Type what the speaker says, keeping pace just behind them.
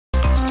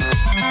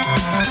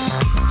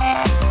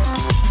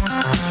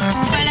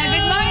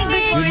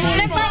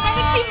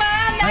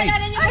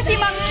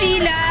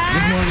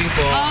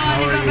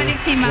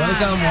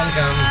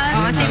Welcome.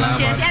 Oh, si Ma'am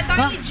Sheila. Si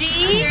Atty. G.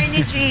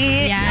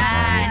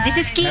 Yeah. This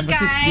is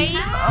Kikay,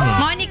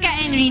 Monica,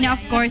 and Rina,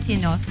 of course,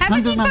 you know. Have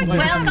a seat, Welcome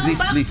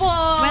back po.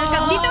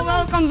 Welcome. Dito,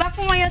 welcome back.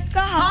 Pumayat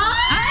ka, ha?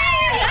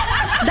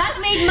 That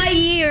made my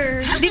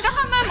year. Dito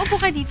ka, ma'am. Upo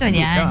ka dito. Yan,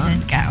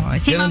 dyan ka.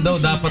 Si Yan daw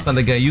dapat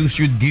talaga, you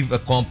should give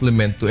a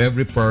compliment to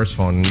every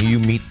person you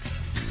meet.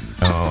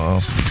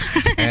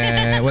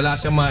 Wala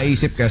siyang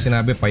maisip kaya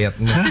sinabi payat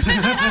mo.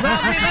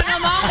 Grabe ka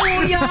naman,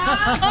 kuya.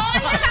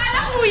 Sana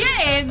kuya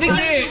eh.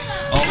 Hindi.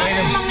 Okay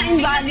Ano naman. mga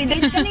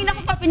invalidate? Kanina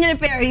ko pa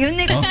pinrepair yun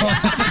eh.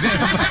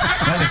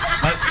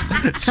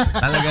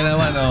 Talaga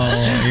naman,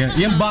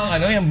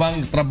 Yan bang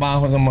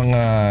trabaho sa mga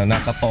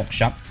nasa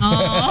TalkShop?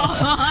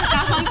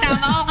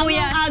 Tamang-tama ko,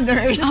 kuya.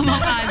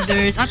 Among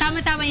others.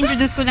 Tama-tama,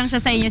 introduce ko lang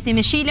siya sa inyo. Si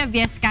Sheila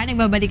Viesca,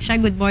 nagbabalik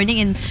siya. Good morning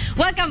and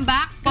welcome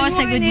back po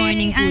sa Good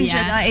Morning, Kuya.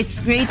 Angela. It's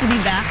great to be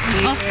back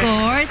here. Of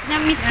course.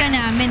 Na-miss ka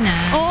namin,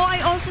 Oh, I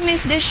also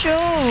miss the show.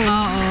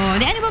 Oo.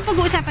 Ano bang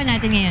pag-uusapan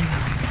natin ngayon?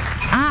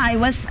 I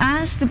was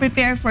asked to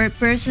prepare for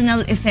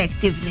personal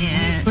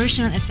effectiveness.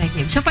 Personal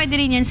effective. So, pwede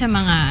rin yan sa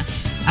mga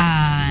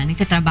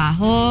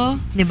nagtatrabaho,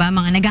 di ba?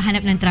 Mga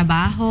naghahanap ng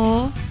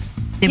trabaho,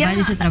 di ba?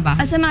 Sa trabaho.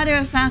 As a matter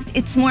of fact,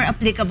 it's more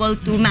applicable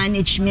to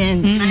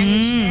management.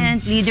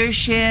 Management,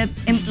 leadership,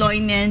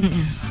 employment.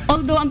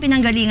 Although, ang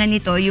pinanggalingan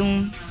nito,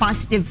 yung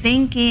positive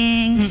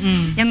thinking,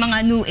 yung mga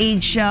new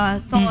age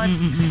thought.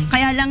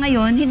 Kaya lang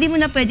ngayon, hindi mo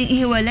na pwedeng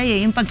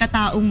ihiwalay yung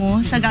pagkatao mo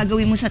sa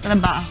gagawin mo sa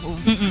trabaho.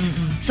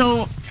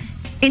 So,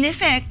 in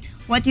effect,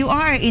 what you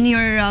are in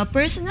your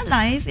personal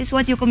life is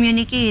what you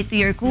communicate to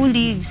your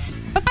colleagues.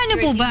 Paano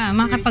po ba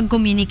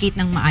makapag-communicate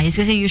ng maayos?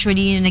 Kasi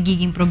usually yung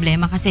nagiging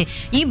problema kasi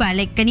yung iba,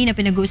 like kanina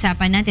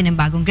pinag-uusapan natin ng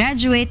bagong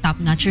graduate,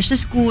 top-notcher sa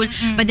school,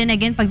 but then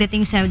again,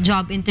 pagdating sa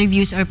job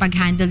interviews or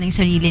pag-handle ng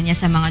sarili niya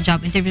sa mga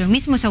job interviews,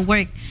 mismo sa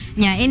work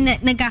niya,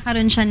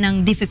 nagkakaroon siya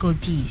ng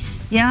difficulties.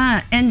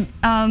 Yeah, and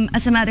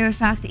as a matter of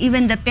fact,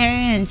 even the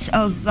parents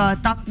of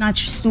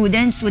top-notch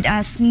students would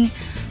ask me,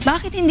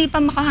 bakit hindi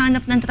pa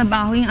makahanap ng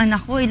trabaho yung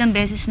anak ko? Ilang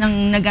beses nang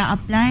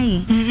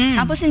nag-a-apply.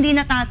 Tapos hindi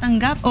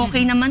natatanggap.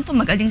 Okay naman to,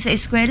 magaling sa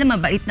eskwela,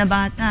 mabait na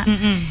bata.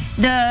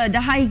 The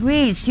high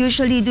grades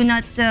usually do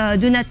not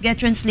get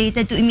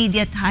translated to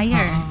immediate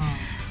hire.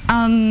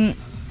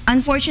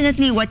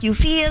 Unfortunately, what you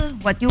feel,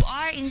 what you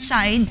are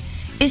inside,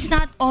 is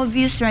not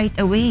obvious right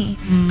away.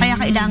 Kaya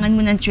kailangan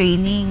mo ng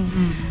training.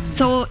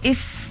 So if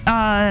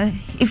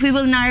we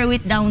will narrow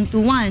it down to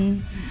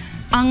one,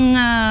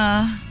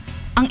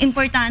 ang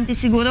importante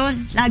siguro,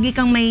 lagi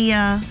kang may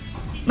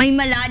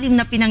malalim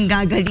na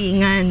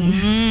pinanggagalingan.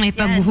 May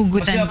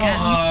paghuhugutan ka.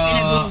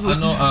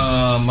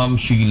 Ma'am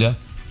Sheila,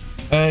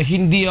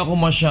 hindi ako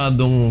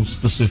masyadong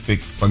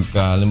specific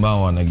pagka,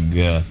 halimbawa,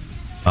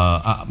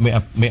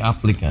 may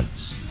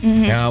applicants.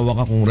 Kaya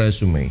hawak akong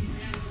resume.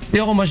 Hindi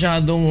ako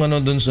masyadong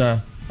dun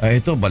sa,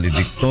 ito,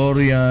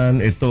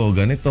 valedictorian, ito,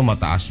 ganito,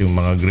 mataas yung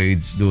mga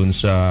grades dun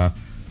sa,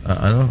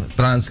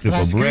 transcript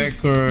of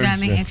records.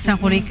 Daming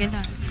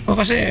extracurricular.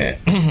 Kasi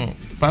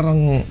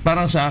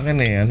parang sa akin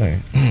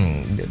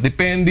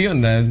depende yun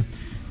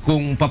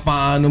kung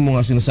paano mo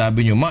nga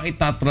sinasabi nyo,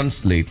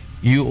 maita-translate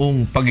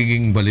yung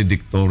pagiging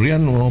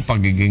valedictorian mo,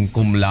 pagiging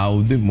cum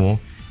laude mo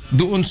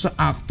doon sa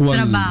actual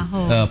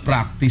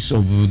practice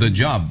of the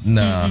job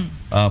na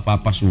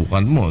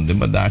papasukan mo,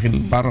 diba?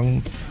 Dahil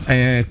parang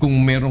kung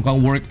meron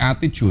kang work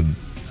attitude,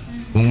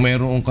 kung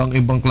meron kang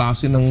ibang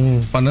klase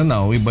ng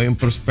pananaw, iba yung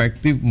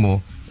perspective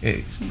mo,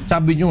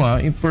 sabi nyo nga,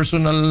 yung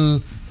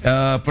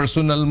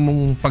personal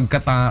mong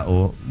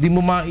pagkatao, di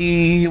mo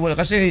maihiwala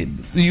kasi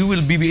you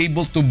will be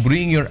able to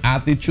bring your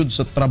attitude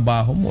sa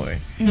trabaho mo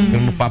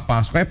yung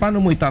mapapasok. Kaya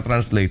paano mo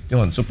itatranslate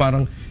yun? So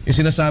parang yung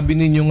sinasabi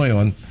ninyo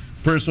ngayon,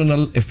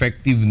 personal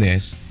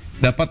effectiveness,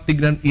 dapat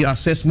tignan,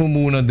 i-assess mo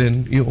muna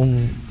din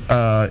yung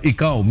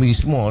ikaw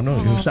mismo,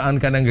 yung saan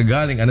ka nang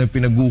gagaling, ano yung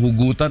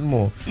pinaghuhugutan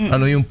mo,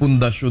 ano yung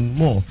pundasyon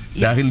mo.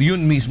 Dahil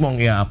yun mismo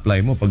ang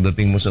i-apply mo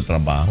pagdating mo sa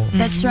trabaho.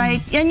 That's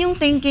right. Yan yung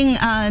thinking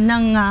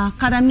ng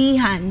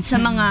karamihan sa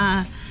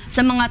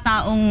mga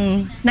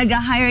taong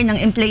nag-hire ng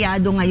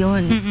empleyado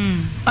ngayon.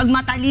 Pag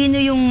matalino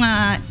yung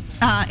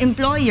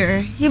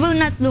employer, he will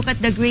not look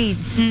at the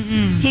grades.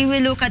 He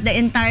will look at the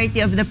entirety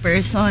of the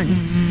person.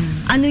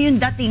 Ano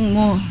yung dating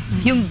mo,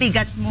 yung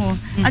bigat mo.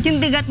 At yung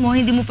bigat mo,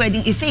 hindi mo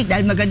pwedeng i-fake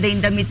dahil maganda yung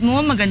damit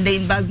mo, maganda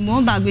yung bag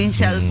mo, bago yung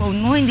cellphone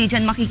mo, hindi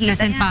dyan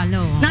makikita yan.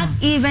 Not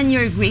even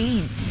your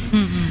grades.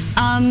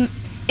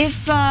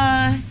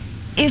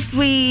 If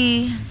we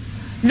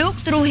look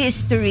through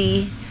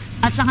history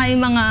at saka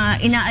yung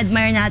mga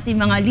ina-admire natin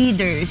mga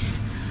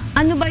leaders,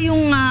 ano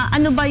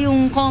ba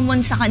yung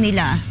common sa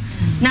kanila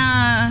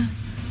na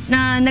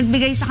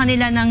nagbigay sa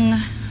kanila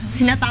ng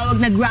sinatawag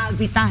na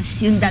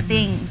gravitas, yung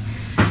dating.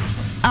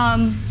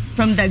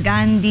 From the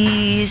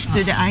Gandhis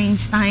to the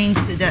Einsteins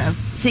to the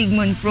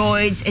Sigmund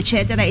Freuds,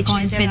 etc.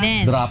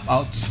 Confidence.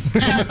 Dropouts.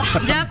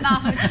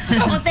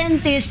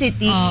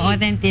 Authenticity.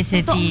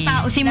 Authenticity.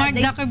 Si Mark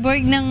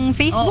Zuckerberg ng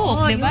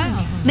Facebook, di ba?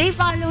 They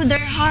follow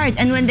their heart,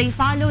 and when they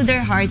follow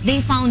their heart,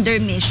 they found their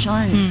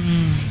mission.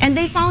 And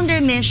they found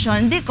their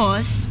mission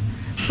because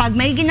pag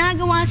may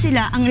ginagawa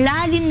sila, ang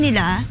lalim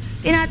nila,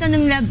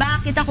 tinatanong nila,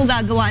 bakit ako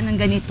gagawa ng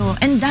ganito?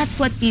 And that's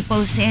what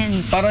people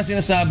sense. Para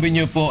sinasabi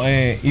nyo po,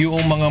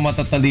 yung mga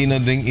matatalino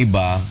ding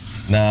iba,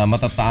 na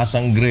matataas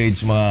ang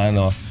grades,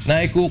 mga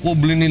na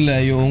ikukubli nila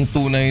yung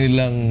tunay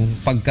nilang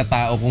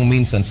pagkatao kung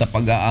minsan sa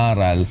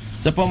pag-aaral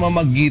sa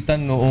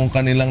pamamagitan noong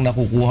kanilang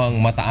nakukuhang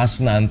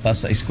mataas na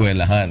antas sa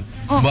eskwelahan.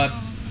 But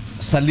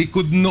sa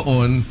likod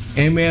noon,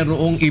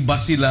 merong iba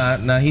sila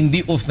na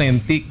hindi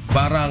authentic.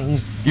 Parang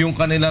yung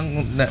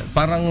kanilang,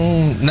 parang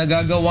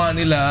nagagawa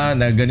nila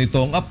na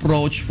ganitong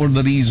approach for the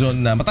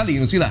reason na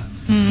matalino sila.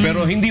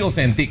 Pero hindi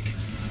authentic.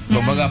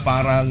 Kumbaga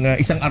parang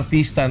isang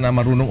artista na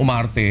marunong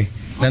umarte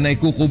na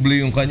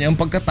naikukubli yung kanyang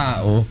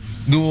pagkatao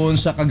doon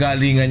sa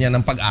kagalingan niya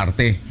ng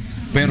pag-arte.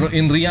 Pero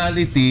in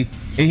reality,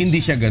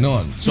 hindi siya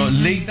ganon. So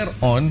later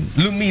on,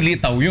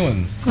 lumilitaw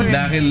yun. Correct.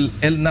 Dahil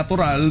el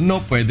natural,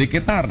 no pwede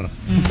kitar.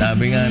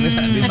 Sabi nga nila,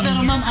 di ba?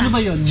 Pero ma'am, ano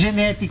ba yun?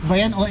 Genetic ba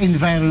yan o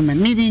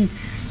environment? Meaning,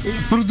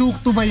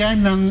 produkto ba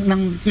yan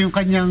ng yung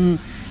kanyang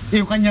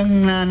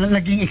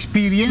naging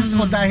experience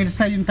o dahil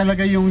sa yun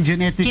talaga yung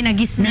genetic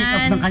Kinagisnan,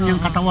 makeup ng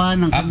kanyang katawan,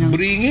 ng kanyang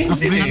Upbringing?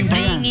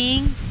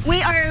 Upbringing. We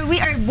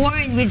are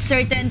born with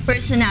certain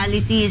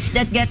personalities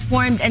that get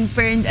formed and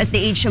formed at the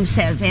age of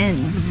 7.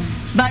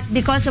 But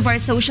because of our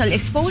social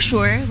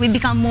exposure, we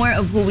become more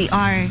of who we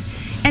are.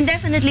 And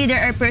definitely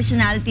there are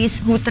personalities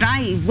who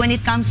thrive when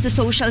it comes to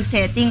social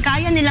setting.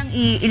 Kaya nilang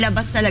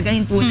ilabas talaga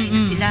yung tunay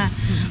na sila.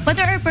 But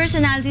there are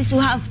personalities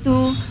who have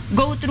to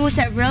go through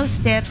several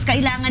steps.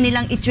 Kailangan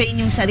nilang i-train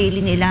yung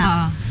sarili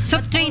nila. So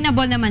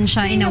trainable naman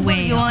siya in a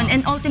way. Yun.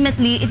 And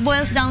ultimately, it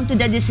boils down to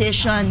the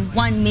decision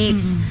one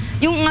makes.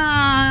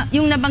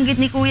 Yung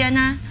nabanggit ni Kuya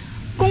na,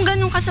 kung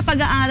ganun ka sa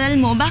pag-aaral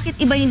mo, bakit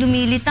iba yung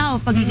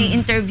lumilitaw pag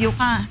ini-interview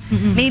ka?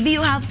 Maybe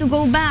you have to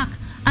go back.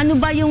 Ano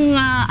ba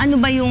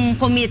yung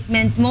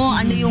commitment mo?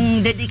 Ano yung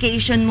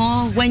dedication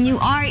mo when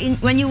you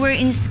were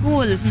in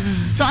school?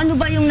 So ano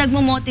ba yung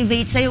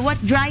nagmo-motivate sa'yo?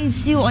 What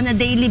drives you on a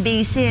daily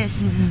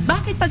basis?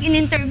 Bakit pag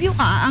in-interview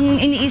ka,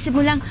 ang iniisip mo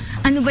lang,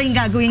 ano ba yung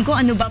gagawin ko?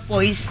 Ano ba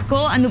poise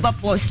ko? Ano ba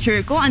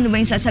posture ko? Ano ba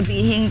yung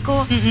sasabihin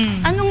ko?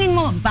 Tanungin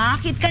mo,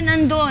 bakit ka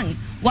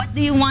nandun? What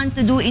do you want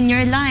to do in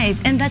your life?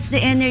 And that's the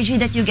energy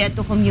that you get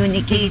to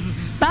communicate.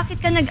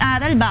 Bakit ka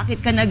nag-aral?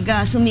 Bakit ka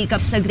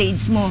sumikap sa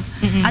grades mo?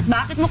 At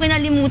bakit mo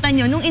kinalimutan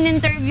yun nung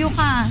in-interview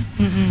ka?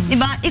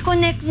 Diba?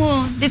 I-connect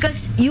mo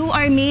because you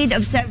are made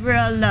of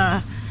several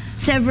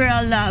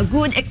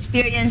good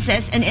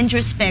experiences and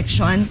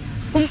introspection.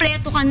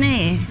 Kumpleto ka na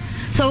eh.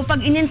 So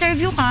pag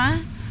in-interview ka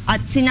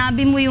at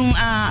sinabi mo yung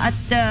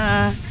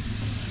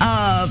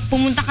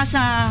pumunta ka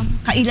sa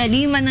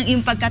kailaliman ng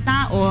iyong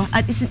pagkatao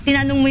at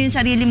tinanong mo yung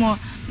sarili mo,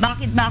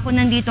 bakit ba ako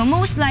nandito?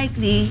 Most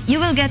likely, you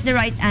will get the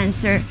right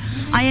answer.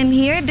 I am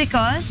here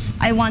because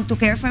I want to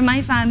care for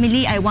my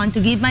family. I want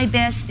to give my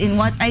best in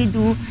what I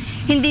do.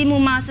 Hindi mo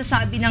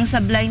masasabi ng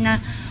sablay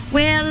na,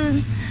 well,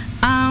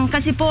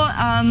 kasi po,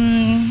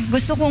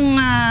 gusto kong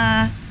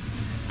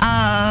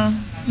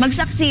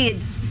mag-succeed.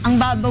 Ang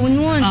babaw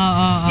nun.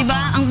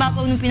 Diba? Ang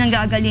babaw nung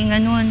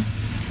pinanggagalingan nun.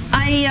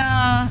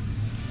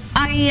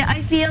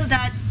 I feel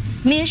that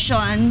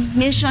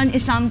mission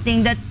is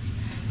something that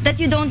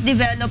you don't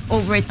develop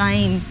over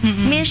time.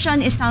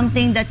 Mission is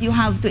something that you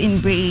have to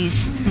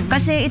embrace.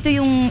 Kasi ito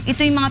yung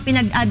mga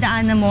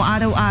pinag-adaanan mo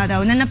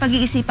araw-araw na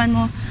napag-iisipan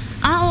mo,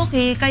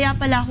 okay, kaya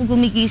pala ako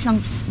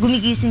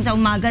gumigising sa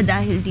umaga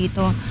dahil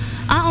dito.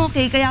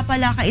 Okay, kaya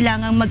pala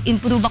kailangan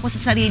mag-improve ako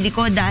sa sarili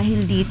ko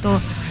dahil dito.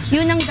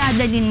 Yun ang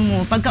dadalhin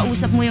mo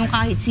pagkausap mo yung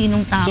kahit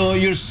sinong tao. So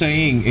you're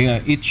saying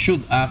it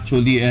should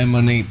actually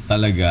emanate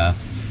talaga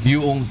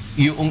yung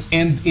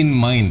end in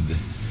mind.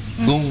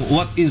 Kung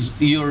what is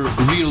your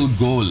real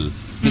goal.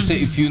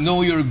 Kasi if you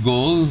know your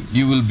goal,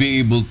 you will be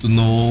able to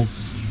know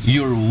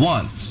your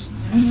wants.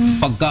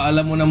 Pagka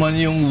alam mo naman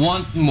yung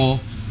want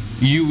mo,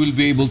 you will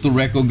be able to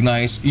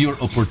recognize your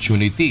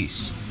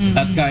opportunities.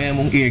 At kaya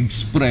mong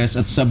i-express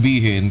at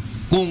sabihin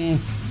kung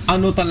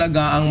ano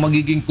talaga ang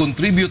magiging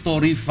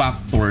contributory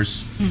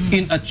factors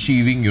in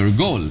achieving your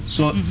goal.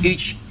 So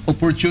each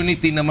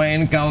opportunity na may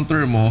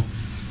encounter mo,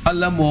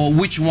 alam mo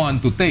which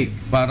one to take.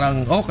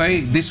 Parang,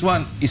 okay, this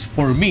one is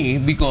for me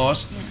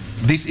because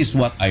this is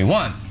what I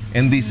want.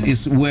 And this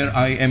is where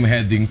I am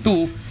heading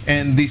to.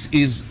 And this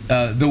is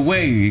the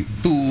way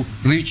to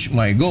reach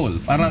my goal.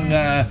 Parang,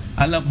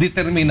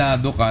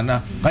 determinado ka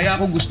na, kaya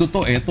ako gusto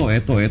to, ito.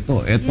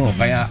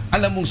 Kaya,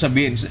 alam mong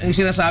sabihin. Ang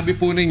sinasabi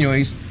po ninyo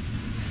is,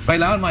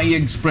 kailangan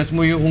ma-i-express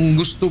mo yung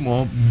gusto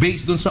mo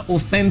based dun sa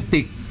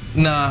authentic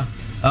na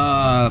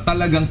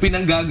talagang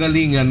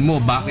pinanggagalingan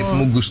mo, bakit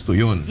mo gusto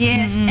yun.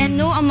 Yes, and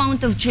no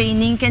amount of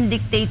training can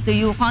dictate to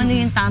you kung ano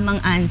yung tamang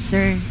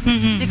answer.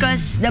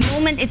 Because the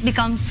moment it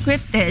becomes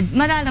scripted,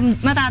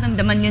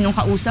 mararamdaman yun nung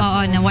kausap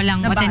mo. Na walang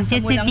Nabasa mo lang sa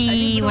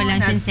authenticity, libro,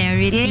 walang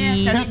sincerity.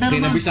 Yes,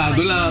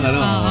 Pinabisado lang.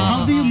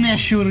 How do you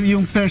measure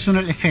yung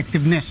personal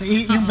effectiveness?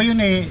 Yung ba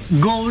yun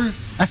goal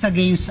as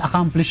against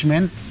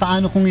accomplishment?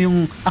 Paano kung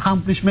yung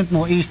accomplishment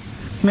mo is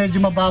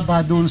medyo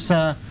mababa doon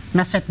sa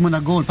naset mo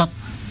na goal?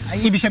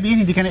 Ibig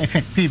sabihin, hindi ka na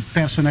effective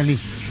personally.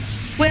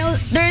 Well,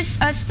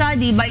 there's a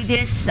study by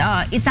this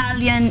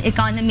Italian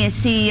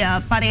economist, si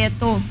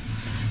Pareto.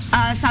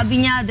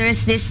 Sabi niya,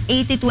 there's this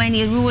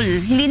 80-20 rule.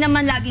 Hindi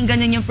naman laging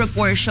ganun yung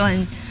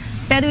proportion.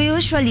 Pero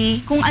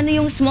usually, kung ano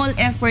yung small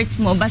efforts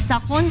mo, basta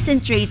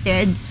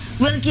concentrated,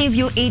 will give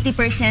you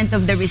 80%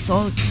 of the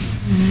results.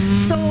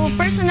 So,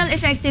 personal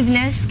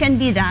effectiveness can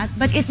be that,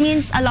 but it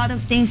means a lot of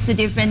things to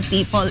different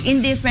people in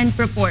different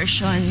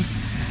proportion.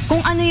 Kung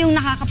ano yung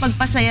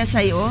nakakapagpasaya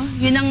sa'yo,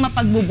 yun ang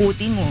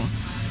mapagbubuti mo.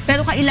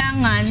 Pero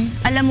kailangan,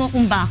 alam mo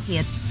kung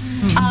bakit.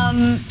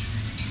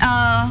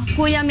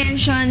 Kuya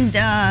mentioned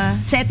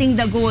setting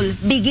the goal.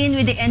 Begin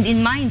with the end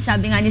in mind,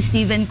 sabi nga ni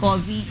Stephen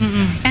Covey.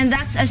 And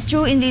that's as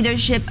true in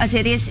leadership as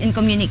it is in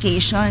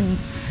communication.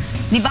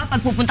 Di ba,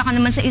 pag pupunta ka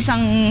naman sa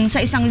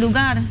isang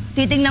lugar,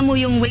 titingnan mo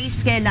yung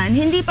ways kailan,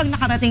 hindi pag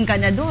nakarating ka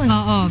na doon.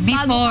 Before.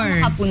 Bago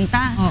ka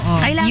makapunta.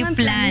 Kailangan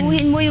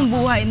planuhin mo yung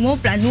buhay mo,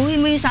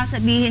 planuhin mo yung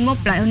sasabihin mo,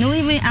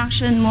 planuhin mo yung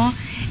action mo.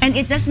 And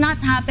it does not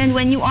happen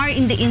when you are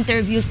in the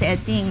interview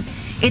setting.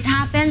 It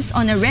happens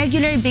on a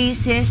regular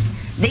basis,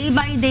 day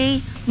by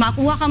day.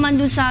 Makuha ka man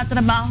dun sa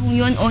trabahong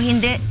yun o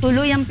hindi,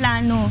 tuloy ang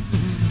plano.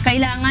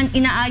 Kailangan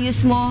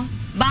inaayos mo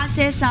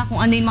base sa kung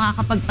ano yung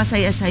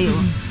makakapagpasaya sa'yo.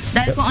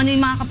 Dahil kung ano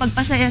yung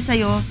makakapagpasaya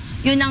sa'yo,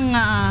 yun ang...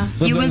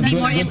 you will be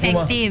more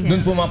effective.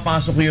 Doon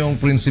pumapasok yung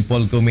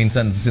principle ko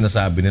minsan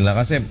sinasabi nila.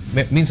 Kasi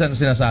minsan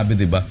sinasabi,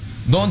 di ba,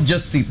 don't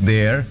just sit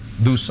there,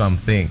 do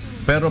something.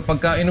 Pero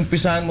pagka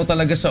inumpisahan mo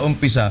talaga sa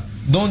umpisa,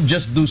 don't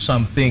just do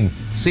something,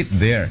 sit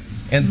there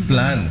and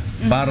plan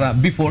para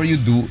before you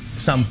do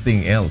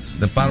something else.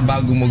 Para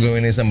bago mo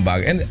gawin isang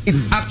bagay. And it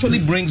actually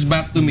brings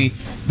back to me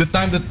the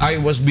time that I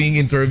was being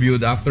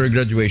interviewed after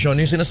graduation.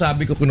 Yung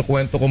sinasabi ko,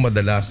 kinukwento ko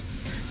madalas,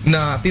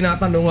 na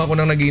tinatanong ako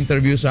nang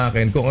nag-interview sa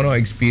akin kung ano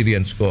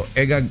experience ko.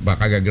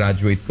 Baka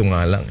gagraduate ko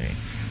nga lang eh.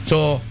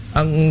 So,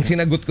 ang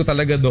sinagot ko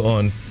talaga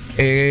doon,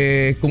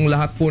 kung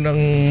lahat po ng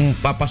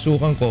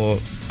papasukan ko,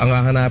 ang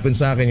hahanapin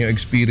sa akin yung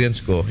experience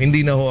ko,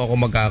 hindi na ho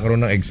ako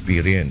magkakaroon ng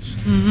experience.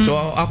 So,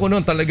 ako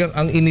noon talagang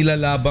ang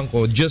inilalabang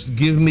ko, just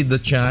give me the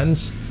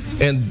chance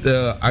and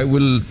I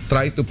will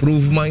try to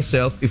prove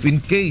myself. If in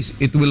case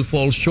it will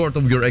fall short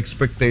of your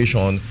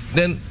expectation,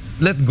 then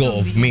let go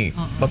of me.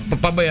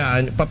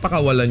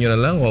 Papakawalan nyo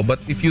na lang ho.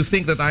 But if you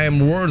think that I am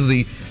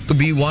worthy to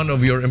be one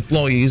of your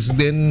employees,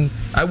 then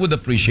I would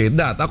appreciate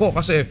that. Ako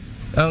kasi,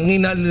 ang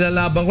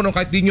nilalabang ko,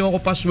 kahit di nyo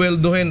ako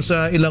pasweldohin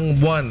sa ilang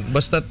buwan,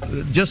 basta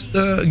just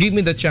give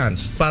me the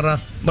chance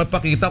para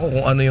mapakita ko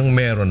kung ano yung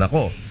meron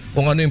ako.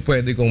 Kung ano yung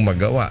pwede kong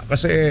magawa.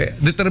 Kasi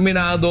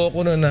determinado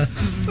ako na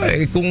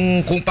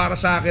kung para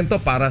sa akin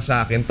to, para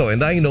sa akin to.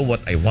 And I know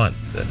what I want.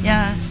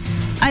 Yeah.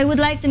 I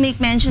would like to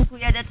make mention,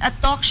 Kuya, that at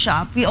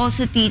TalkShop, we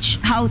also teach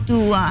how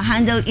to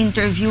handle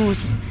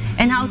interviews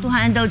and how to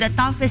handle the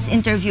toughest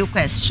interview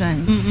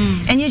questions.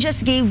 And you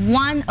just gave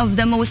one of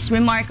the most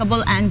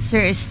remarkable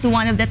answers to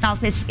one of the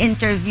toughest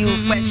interview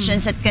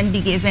questions that can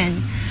be given.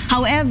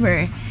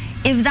 However,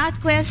 if that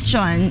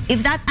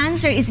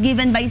answer is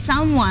given by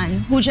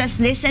someone who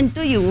just listened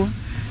to you,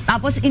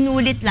 tapos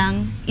inulit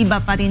lang, iba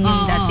pa rin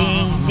yung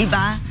dating, di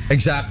ba?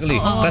 Exactly.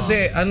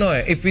 Kasi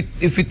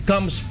if it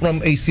comes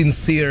from a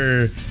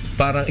sincere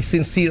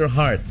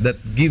heart that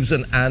gives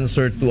an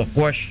answer to a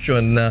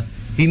question na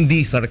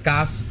hindi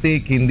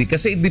sarcastic, hindi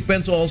kasi it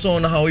depends also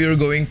on how you're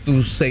going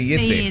to say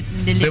it.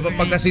 Diba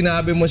pagka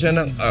sinabi mo siya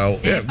ng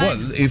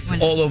if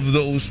all of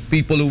those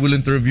people who will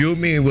interview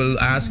me will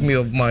ask me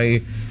of my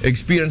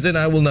experience, then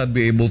I will not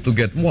be able to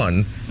get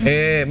one.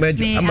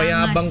 Medyo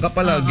mayabang ka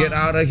pala, get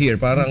out of here.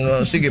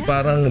 Parang sige,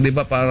 parang 'di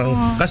ba,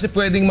 parang kasi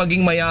pwedeng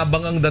maging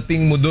mayabang ang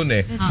dating mo dun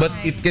eh. But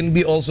it can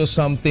be also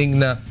something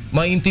na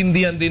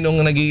maintindihan din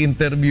ng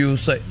nag-i-interview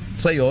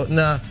sa'yo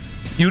na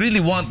you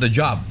really want the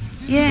job.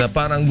 Yes. Na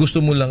parang gusto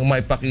mo lang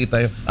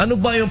maipakita yun. Ano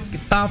ba yung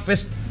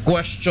toughest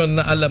question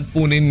na alam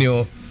po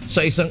ninyo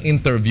sa isang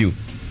interview?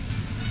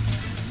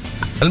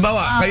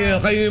 Halimbawa,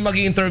 kayo yung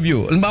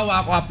mag-i-interview.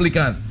 Halimbawa, ako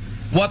applicant.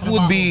 What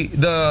would be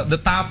the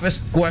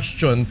toughest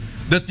question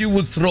that you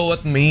would throw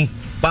at me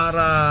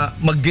para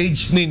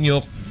mag-gauge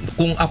ninyo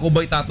kung ako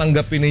ba'y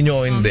tatanggapin ninyo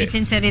o hindi? May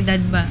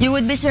sinseridad ba? You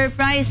would be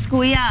surprised,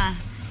 Kuya.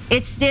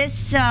 It's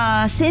this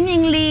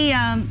seemingly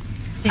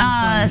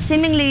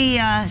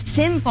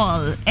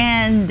simple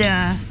and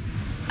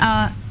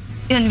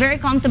very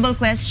comfortable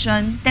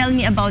question. Tell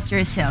me about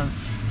yourself.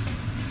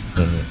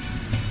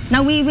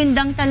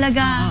 Nawiwindang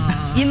talaga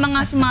yung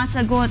mga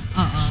sumasagot.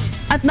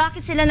 At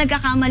bakit sila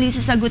nagkakamali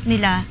sa sagot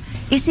nila?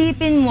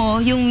 Isipin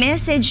mo yung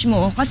message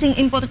mo kasing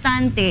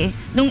importante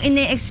nung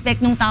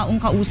ine-expect ng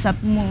taong kausap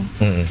mo.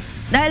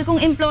 Dahil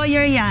kung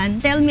employer yan,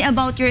 tell me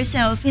about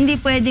yourself. Hindi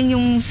pwedeng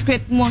yung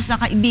script mo sa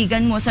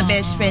kaibigan mo, sa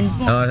best friend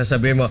mo.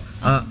 Sasabihin mo,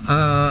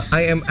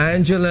 I am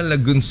Angela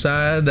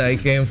Lagunsad. I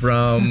came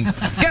from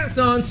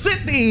Quezon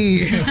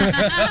City.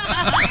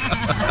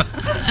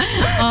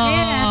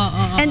 Yes.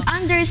 And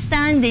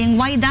understanding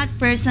why that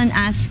person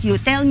asked you,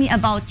 tell me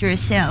about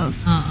yourself,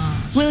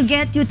 will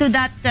get you to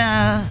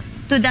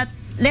that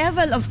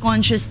level of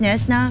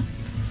consciousness na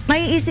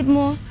maiisip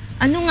mo,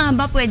 ano nga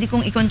ba pwede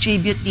kong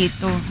i-contribute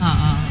dito?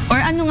 Or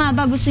ano nga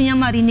ba gusto niya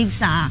marinig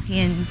sa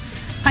akin?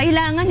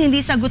 Kailangan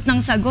hindi sagot ng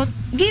sagot.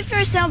 Give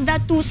yourself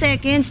that 2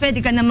 seconds.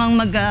 Pwede ka namang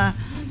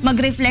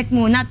mag-reflect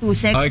muna 2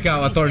 seconds.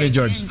 Ikaw, Attorney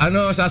George,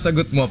 ano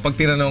sasagot mo pag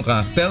tinanong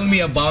ka, tell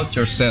me about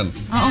yourself?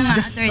 Oo nga,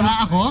 Attorney.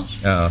 Ako?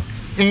 Oo.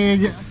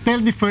 Tell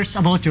me first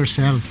about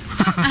yourself.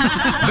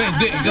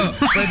 Hindi, ikaw.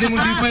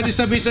 Pwede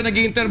sabihin sa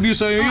nag-interview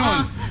sa'yo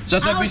yun.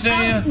 Sasabihin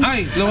sa'yo,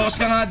 ay, lumakas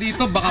ka nga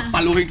dito, baka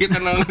paluhin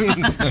kita ng...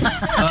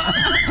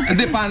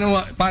 Hindi,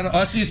 paano,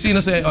 sino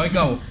sa'yo?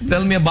 Ikaw,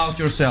 tell me about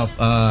yourself.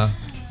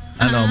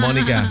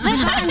 Monica.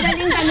 Ang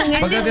daling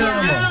tanongin. Pagka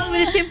tinanong mo.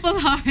 With a simple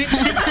heart.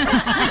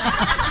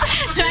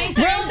 Trying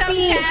to earn some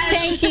cash.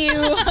 Thank you.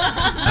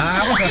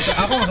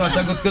 Ako,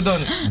 sasagot ko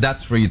doon,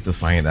 that's for you to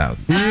find out.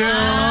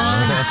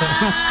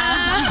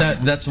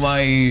 That's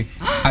why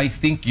I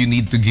think you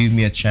need to give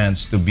me a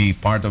chance to be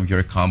part of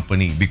your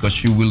company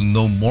because you will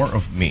know more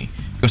of me.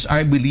 Because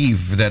I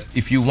believe that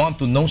if you want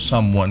to know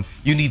someone,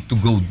 you need to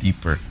go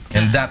deeper.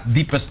 And that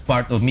deepest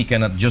part of me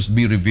cannot just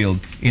be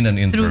revealed in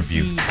an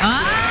interview.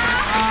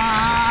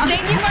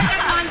 Thank you for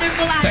that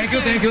wonderful answer. Thank you.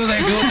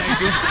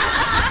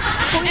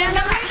 And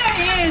the winner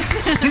is...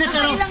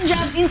 Ilang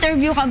job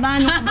interview ka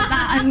ba nung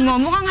kabataan mo?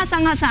 Mukhang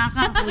hasang-hasa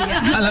ka, Kuya.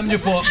 Alam niyo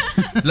po,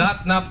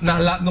 lahat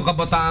ng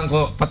kabataan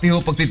ko, pati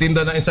ho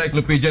pagtitinda ng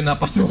encyclopedia,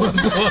 napasukan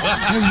ko.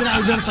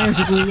 Nag-driver pa yun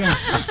si Kuya.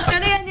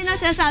 Pero yan din ang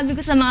sinasabi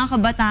ko sa mga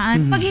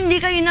kabataan. Pag hindi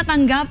kayo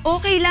natanggap,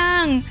 okay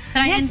lang.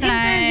 Try and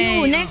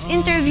try. Next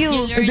interview.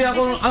 Hindi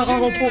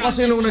ako po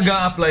kasi nung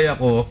nag-a-apply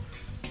ako,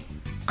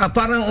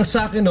 parang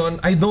sa akin nun,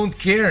 I don't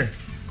care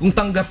kung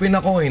tanggapin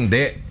ako o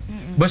hindi.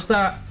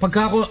 Basta,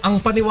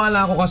 ang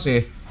paniwala ko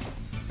kasi,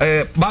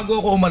 bago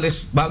ako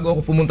umalis, bago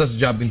ako pumunta sa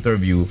job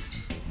interview,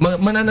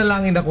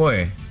 mananalangin ako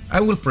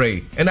I will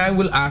pray and I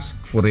will ask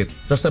for it.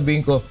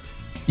 Sasabihin ko,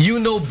 you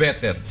know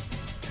better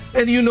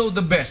and you know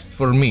the best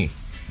for me.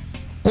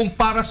 Kung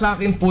para sa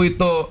akin po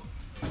ito,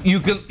 you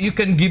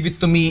can give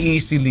it to me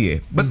easily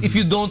But if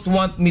you don't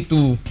want me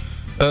to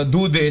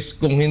do this,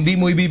 kung hindi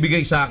mo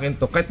ibibigay sa akin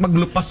to, kahit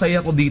maglupasay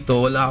ako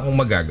dito, wala akong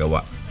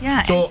magagawa.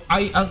 Yeah, So,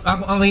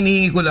 ang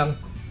hinihingi ko lang,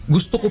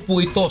 gusto ko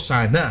po ito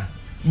sana.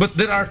 But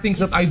there are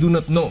things that I do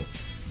not know.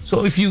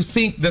 So if you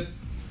think that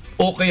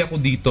okay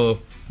ako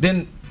dito,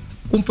 then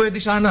kung pwede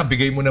sana,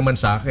 bigay mo naman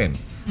sa akin.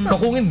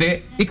 Kung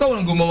hindi, ikaw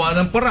ang gumawa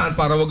ng paraan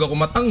para wag ako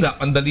matanggap.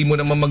 Ang dali mo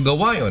naman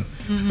maggawa yun.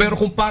 Pero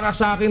kung para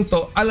sa akin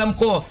to, alam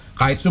ko,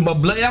 kahit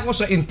sumablay ako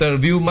sa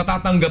interview,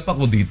 matatanggap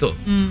ako dito.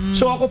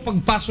 So ako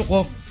pagpasok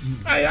ko,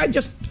 I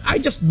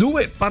just do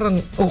it.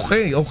 Parang,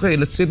 okay,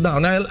 let's sit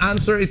down. I'll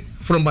answer it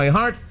from my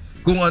heart.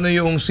 Kung ano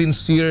yung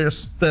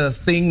sincerest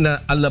thing na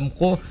alam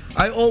ko,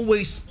 I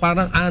always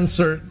parang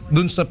answer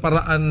dun sa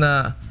paraan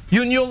na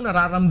yun yung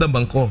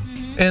nararamdaman ko.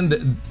 And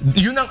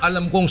yun ang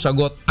alam kong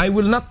sagot. I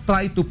will not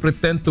try to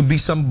pretend to be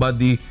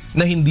somebody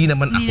na hindi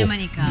naman ako. Hindi naman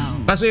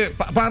ikaw. Kasi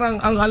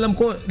parang ang alam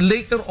ko,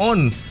 later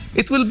on,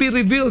 it will be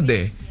revealed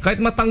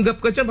Kahit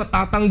matanggap ka dyan,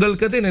 matatanggal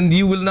ka din and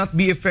you will not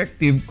be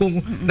effective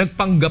kung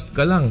nagpanggap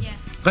ka lang.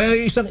 Kaya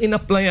yung isang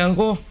in-applyan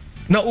ko,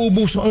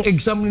 naubos ang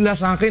exam nila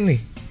sa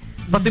akin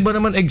Pati ba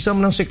naman exam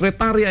ng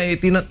sekretarya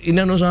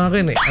inano sa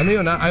akin Ano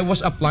yun I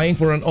was applying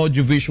for an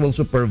audiovisual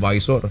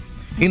supervisor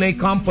in a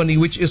company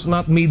which is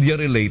not media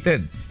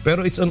related.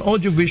 Pero it's an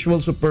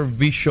audiovisual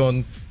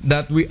supervision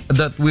that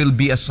will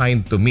be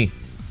assigned to me.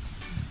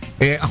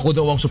 Ako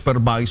daw ang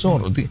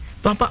supervisor.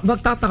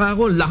 Magtataka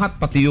ako,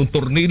 lahat, pati yung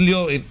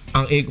tornilyo,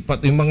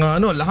 pati yung mga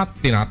lahat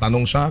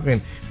tinatanong sa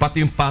akin. Pati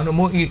yung paano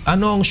mo,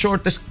 ano ang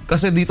shortest,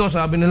 kasi dito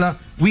sabi nila,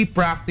 we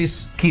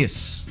practice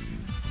KISS.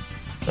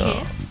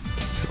 Kiss?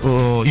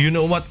 So, you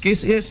know what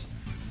KISS is?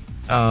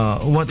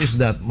 What is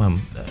that, ma'am?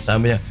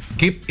 Sabi niya,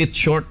 keep it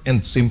short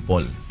and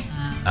simple.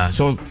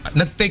 So,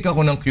 nag-take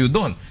ako ng cue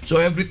doon. So,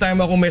 every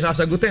time ako may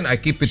sasagutin, I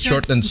keep it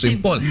short and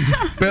simple.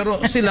 Pero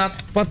sila,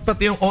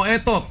 pati yung,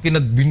 eto,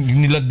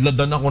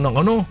 niladladan ako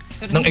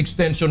ng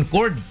extension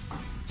cord.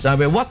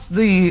 Sabi, what's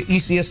the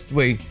easiest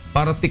way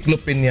para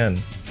tiklopin yan?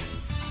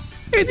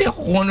 Di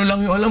ako kung ano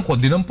lang yung alam ko.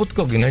 Dinampot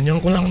ko, ginanyan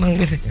ko lang ng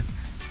ganyan.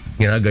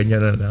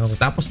 Ginaganyan na ako.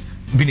 Tapos,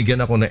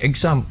 binigyan ako ng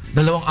exam.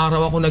 2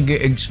 araw ako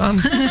nag-e-exam.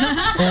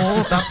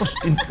 Oo, tapos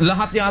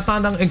lahat yata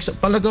ng exam,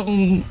 talagang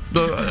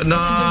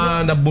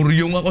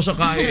naburyong ako sa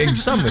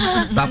exam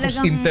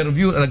Tapos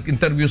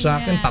nag-interview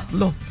sa akin, 3.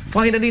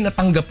 Finally,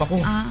 natanggap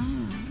ako.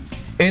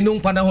 Nung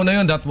panahon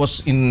na yun, that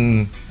was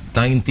in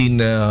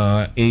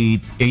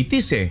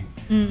 1980s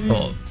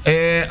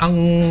ang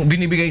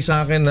binibigay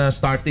sa akin na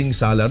starting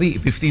salary,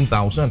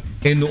 15,000.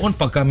 Noon,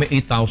 pagka may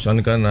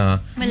 8,000 ka na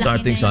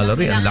starting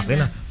salary, ang laki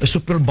na.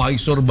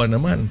 Supervisor ba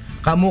naman?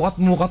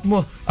 Kamukat-mukat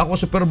mo. Ako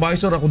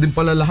supervisor, ako din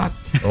pala lahat.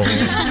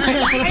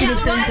 Kaya pala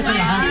pinagtayin ka sa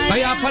lahat.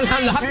 Kaya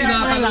pala lahat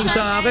tinatanong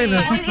sa akin.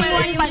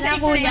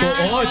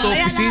 Oo, ito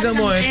opisina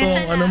mo, ito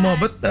ano mo.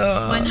 But,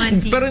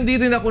 pero hindi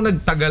rin ako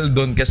nagtagal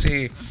doon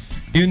kasi,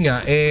 yun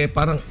nga,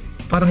 parang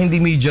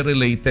hindi media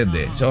related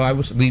So I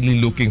was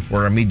really looking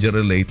for a media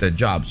related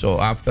job.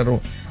 So after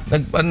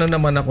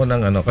naman ako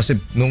ng kasi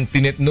nung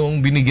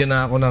binigyan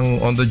na ako ng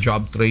on the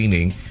job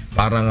training,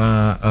 parang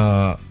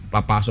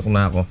papasok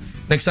na ako,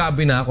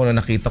 nagsabi na ako na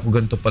nakita ko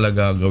ganito pala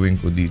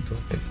gagawin ko dito.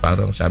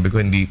 Parang sabi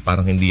ko,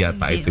 parang hindi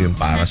yata ito yung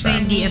para sa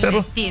akin.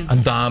 Pero ang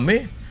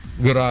dami.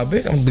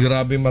 Grabe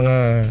mga...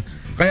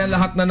 Kaya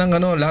lahat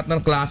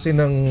ng klase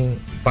ng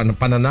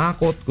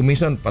pananakot,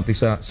 kuminsan pati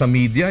sa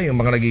media, yung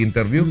mga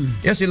nag-i-interview,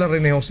 yan sila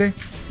Rene Jose.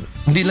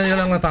 Hindi na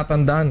nila lang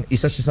natatandaan.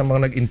 Isa siya sa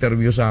mga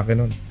nag-interview sa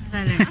akin nun.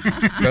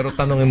 Pero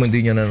tanongin mo,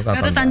 hindi niya na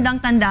natatandaan. Pero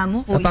tandang-tanda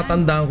mo, Kuya.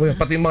 Natatandaan ko yun.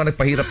 Pati yung mga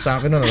nagpahirap sa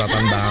akin nun,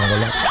 natatandaan ko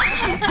lang.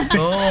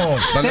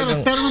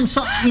 Pero ma'am,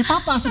 so,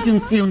 ipapasok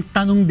yung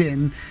tanong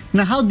din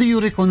na how do you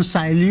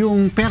reconcile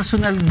yung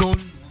personal goal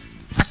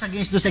as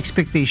against those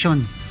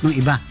expectation ng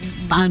iba?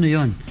 Paano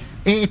yon?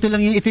 Ito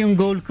yung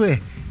goal ko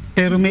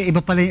Pero may iba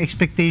pala yung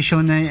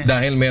expectation na...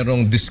 Dahil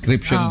merong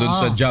description dun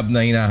sa job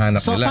na hinahanap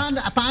nila.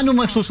 So, paano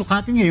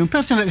magsusukatin niya yung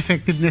personal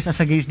effectiveness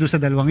as against doon sa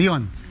dalawang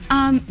yon?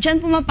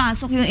 Diyan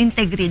pumapasok yung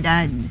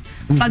integridad.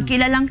 Pag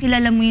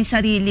kilala mo yung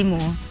sarili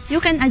mo, you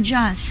can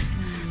adjust.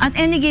 At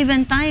any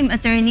given time,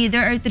 attorney,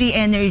 there are 3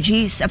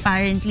 energies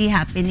apparently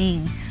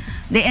happening.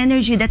 The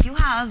energy that you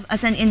have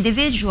as an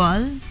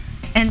individual,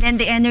 and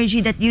then the energy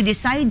that you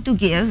decide to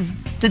give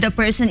to the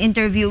person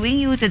interviewing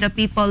you, to the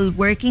people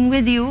working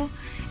with you,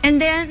 and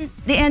then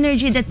the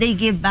energy that they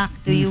give back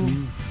to you.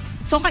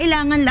 So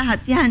kailangan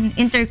lahat 'yan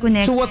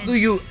interconnected. So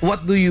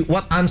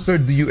what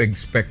answer do you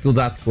expect to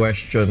that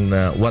question?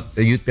 What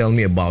you tell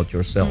me about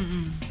yourself?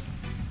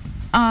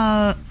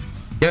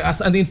 As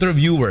an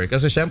interviewer,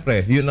 kasi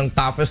syempre, yun ang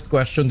toughest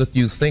question that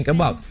you think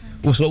about.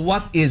 So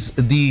what is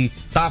the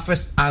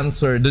toughest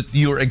answer that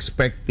you're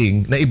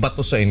expecting na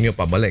ibato sa inyo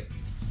pabalik?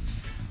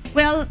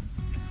 Well,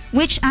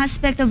 which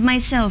aspect of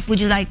myself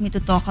would you like me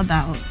to talk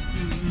about?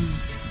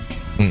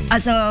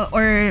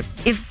 Or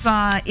if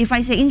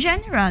I say in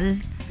general,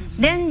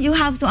 then you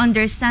have to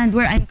understand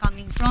where I'm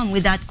coming from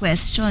with that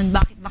question.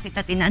 Bakit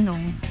kita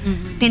tinanong?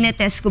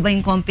 Tinetest ko ba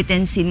yung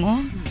competency mo?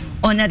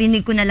 O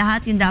narinig ko na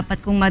lahat yung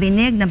dapat kong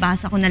marinig,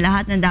 nabasa ko na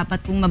lahat na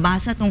dapat kong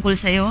mabasa tungkol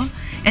sa'yo?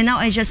 And now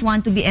I just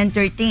want to be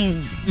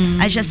entertained.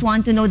 I just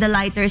want to know the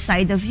lighter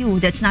side of you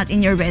that's not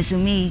in your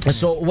resume.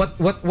 So what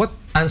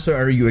answer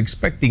are you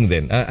expecting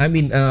then?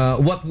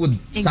 What would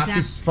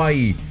satisfy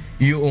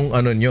yung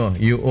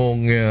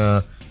yung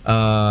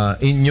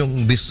inyong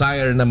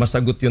desire na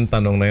masagot yung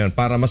tanong na yun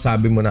para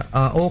masabi mo na,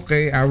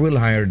 okay, I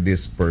will hire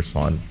this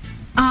person?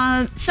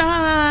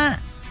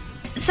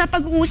 Sa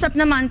pag-uusap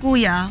naman,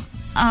 Kuya,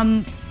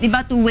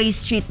 diba two-way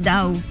street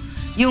daw.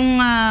 Yung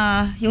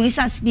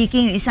isa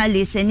speaking, yung isa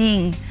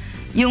listening.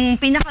 Yung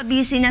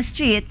pinaka-busy na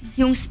street,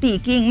 yung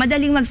speaking,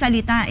 madaling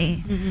magsalita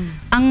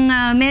Ang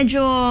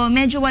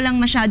medyo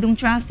walang masyadong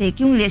traffic,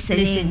 yung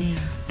listening.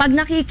 Pag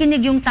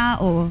nakikinig yung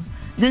tao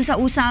dun sa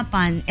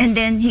usapan, and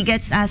then he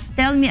gets asked,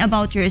 tell me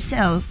about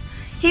yourself,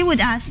 he would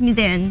ask me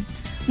then,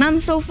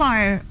 ma'am, so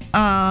far,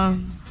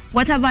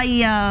 what have are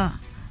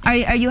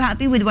you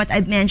happy with what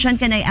I've mentioned?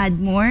 Can I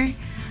add more?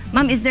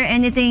 Ma'am, is there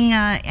anything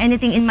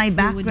in my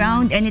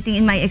background, anything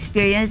in my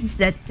experience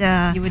that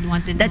you would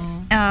want to know?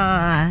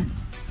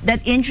 That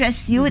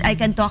interests you? I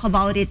can talk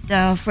about it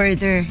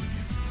further.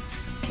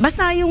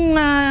 Basta yung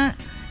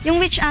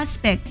which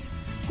aspect,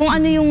 kung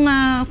ano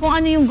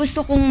yung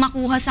gusto kong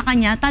makuha sa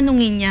kanya,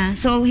 tanungin niya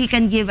so he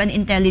can give an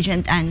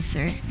intelligent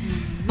answer.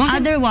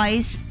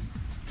 Otherwise,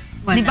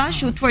 di ba,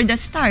 shoot for the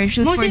star,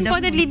 shoot most for the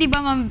importantly, di ba,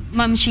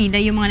 Ma'am Sheila,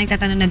 yung mga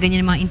nagtatanong na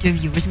ganyan ng mga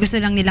interviewers, gusto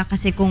lang nila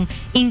kasi kung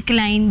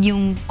inclined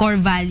yung core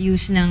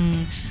values ng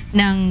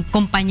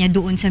kumpanya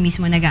doon sa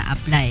mismo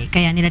nag-a-apply.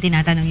 Kaya nila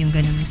tinatanong yung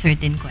ganung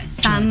certain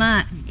question.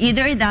 Tama.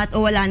 Either that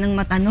o wala nang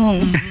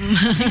matanong.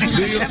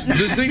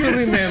 Do you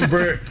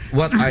remember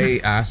what I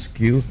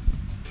asked you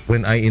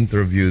when I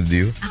interviewed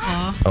you?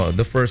 Ako?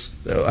 The first,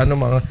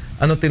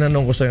 ano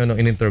tinanong ko sa'yo nung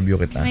in-interview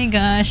kita? Oh my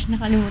gosh,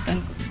 nakalimutan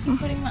ko.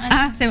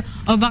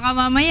 Baka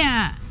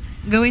mamaya,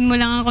 gawin mo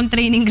lang akong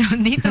training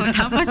ground dito,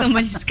 tapos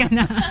umalis ka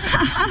na.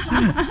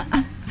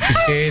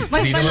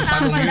 Mas di naman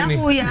tanong pala, yun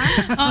Kuya.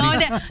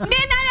 Hindi,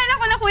 naalala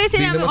ko na, Kuya,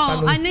 sinabi,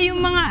 ano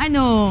yung mga,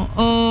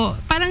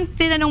 parang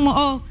tinanong mo,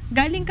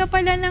 galing ka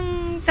pala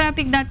ng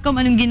traffic.com,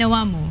 anong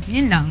ginawa mo?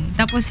 Yun lang.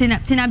 Tapos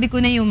sinabi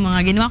ko na yung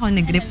mga ginawa ko,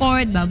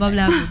 nag-report, blah, blah,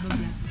 blah, blah,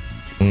 blah.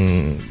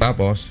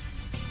 Tapos?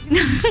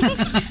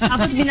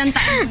 Tapos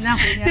binantaan mo na,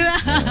 Kuya. Diba?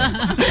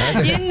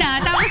 Yun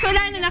na. Tapos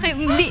wala na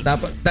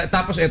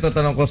Tapos ito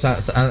tanong ko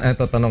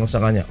sa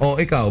kanya,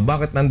 ikaw,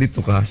 bakit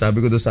nandito ka?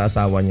 Sabi ko doon sa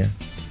asawa niya.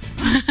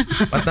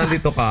 Ba't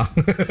nandito ka?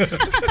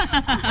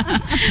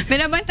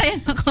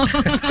 Binabantayan ako.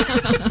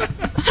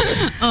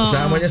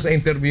 Kasama niya sa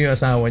interview yung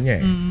asawa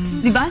niya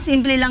Diba?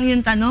 Simple lang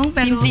yung tanong.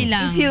 Pero Simple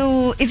lang.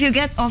 if you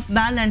get off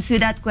balance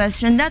with that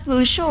question, that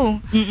will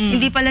show.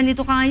 Hindi pala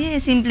nito kaya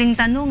simpleng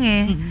tanong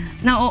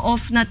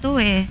Na-off na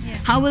to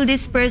How will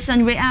this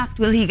person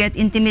react? Will he get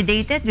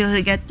intimidated? Will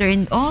he get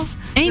turned off?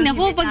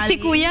 Naku, pag si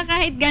Kuya,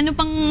 kahit gano'n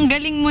pang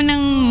galing mo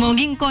ng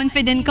maging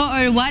confident ka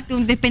or what,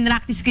 kung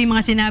pinractice ko yung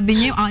mga sinabi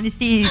niyo,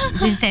 honesty,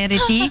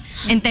 sincerity,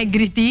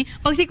 integrity,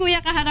 pag si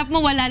Kuya kaharap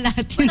mo, wala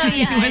lahat yun.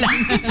 Wala.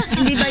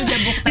 Hindi by the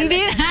book. Hindi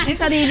na. May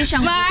sarili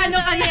siyang Maano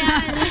ka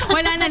yan?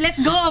 Wala na, let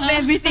go of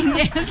everything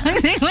else. Pag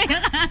si Kuya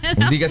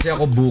kaharap Hindi kasi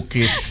ako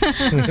bookish.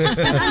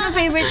 Ano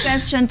favorite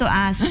question to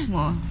ask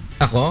mo?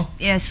 Ako?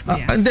 Yes,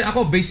 Kuya. Hindi,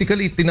 ako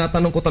basically,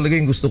 tinatanong ko talaga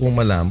yung gusto kong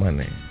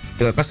malaman eh.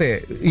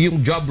 Kasi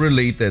yung job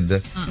related.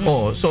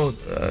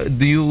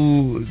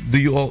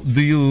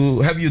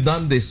 Have you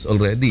done this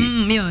already?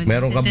 Yun.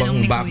 Meron ka Tatanong bang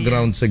ni Kuya.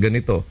 background sa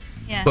ganito?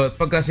 Yeah. But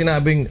pagka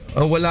sinabing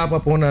wala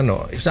pa po na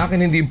sa akin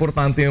hindi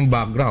importante yung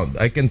background.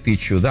 I can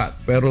teach you that.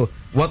 Pero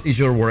what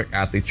is your work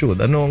attitude?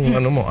 How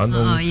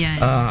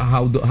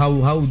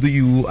do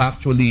you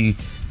actually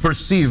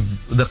perceive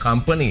the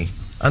company?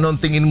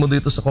 Anong tingin mo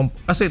dito sa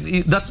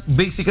kasi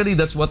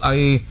that's what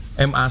I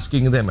am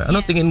asking them.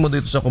 Anong tingin mo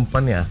dito sa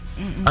kumpanya?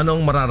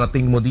 Anong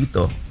mararating mo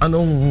dito?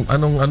 Anong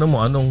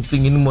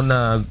tingin mo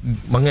na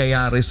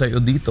mangyayari sa iyo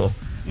dito?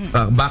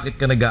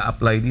 Bakit ka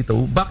nag-a-apply dito?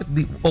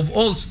 Of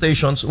all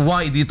stations,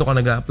 why dito ka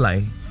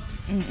nag-a-apply?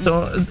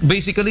 So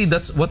basically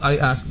that's what I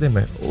ask them.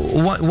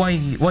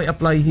 Why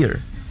apply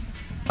here?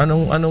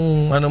 Ano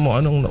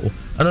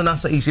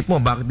nasa isip mo?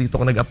 Bakit dito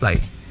ka nag-apply?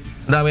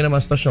 Ang dami naman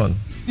stasyon.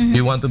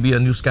 You want to be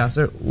a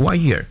newscaster? Why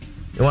here?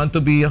 You want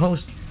to be a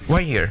host?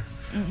 Why here?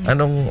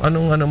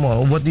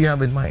 What do you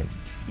have in mind?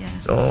 Yeah.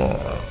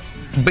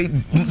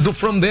 So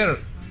from there,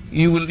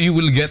 you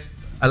will get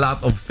a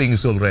lot of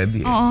things already.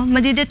 Oo,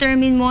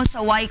 madidetermine mo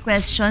sa why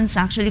questions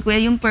actually,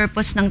 Kuya, yung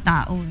purpose ng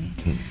tao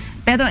eh.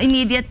 Pero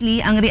immediately,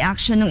 ang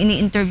reaction ng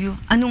ini-interview,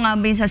 ano nga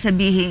ba yung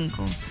sasabihin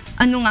ko?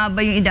 Ano nga ba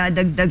yung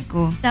idadagdag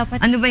ko?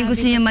 Dapat ano ba yung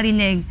gusto niya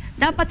marinig?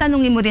 Dapat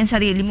tanungin mo rin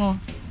sarili mo,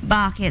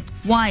 bakit?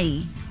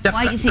 Why?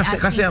 Why is he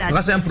asking that?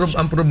 Kasi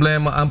ang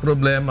problema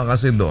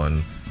kasi doon,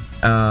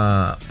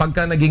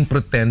 pagka naging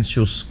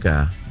pretentious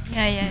ka,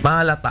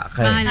 mahalata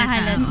ka.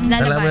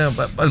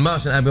 Alam mo,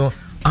 sinabi mo,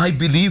 I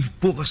believe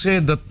po kasi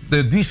that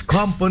this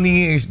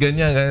company is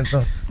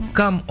ganito.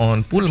 Come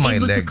on, pull my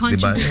leg, di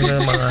ba?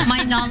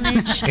 My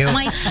knowledge,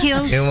 my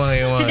skills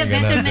to the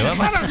betterment.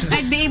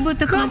 I'd be able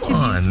to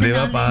contribute di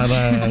ba?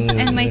 Parang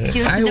and my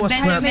skills to the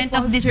betterment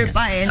of this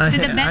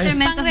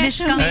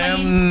company. I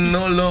am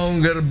no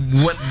longer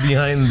wet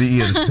behind the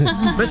ears.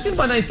 Pero sino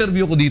pa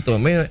na-interview ko dito?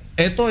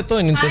 Ito,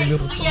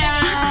 in-interview ko.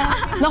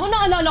 Naku,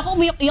 naalala ko,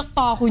 umiyak-iyak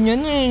pa ako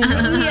niyan eh.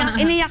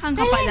 Iniyakan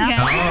ka pala?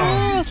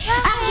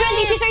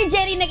 Actually, si Sir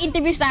Jerry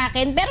nag-interview sa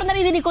akin, pero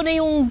narinig ko na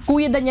yung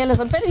Kuya Daniel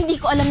Luzon, pero hindi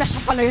ko alam na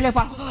siya pala yun.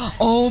 Parang,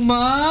 oh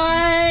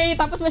my!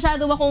 Tapos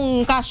masyado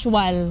akong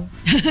casual.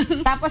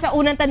 Tapos sa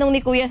unang tanong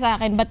ni Kuya sa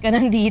akin, ba't ka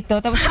nandito?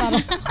 Tapos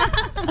parang,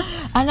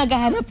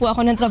 naghahanap po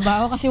ako ng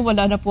trabaho kasi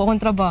wala na po akong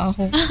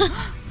trabaho.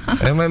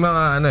 May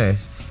mga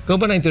Ikaw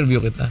ba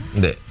na-interview kita?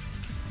 Hindi.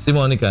 Si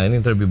Monica,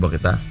 in-interview ba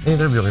kita?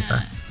 In-interview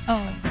kita?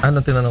 Oh.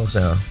 Ano tinanong ko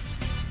sa'yo?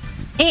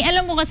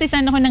 Alam mo kasi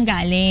saan ako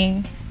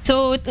nanggaling.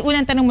 So,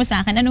 unang tanong mo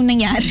sa akin, anong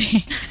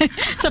nangyari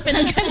sa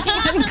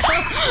pinanggalingan ko?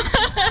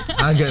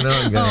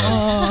 Ganon.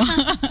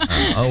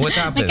 What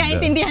happened?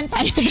 Nagkaintindihan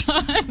tayo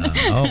doon.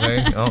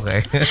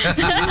 Okay.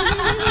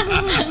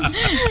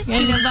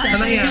 Ano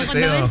nangyari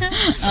sa'yo?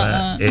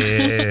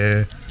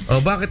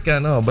 Bakit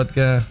ka,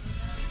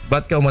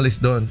 Ba't ka umalis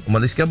doon?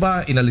 Umalis ka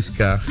ba? Inalis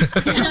ka?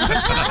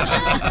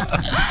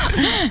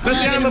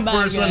 Kasi I'm a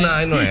person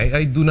na,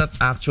 I do not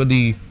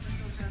actually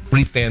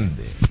pretend.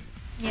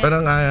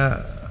 Parang,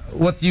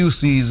 what you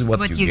see is what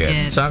you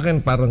get. Sa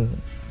akin, parang,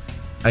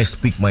 I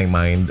speak my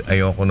mind.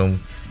 Ayoko nung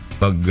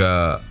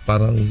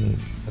parang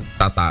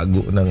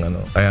tatago ng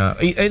Kaya,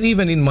 and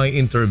even in my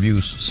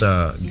interviews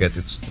sa Get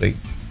It Straight,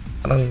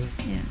 parang,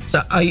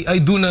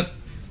 I do not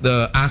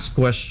ask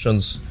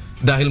questions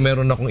dahil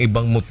meron akong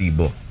ibang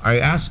motibo.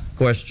 I ask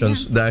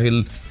questions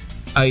dahil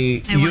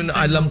yun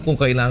alam kong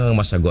kailangang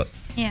masagot.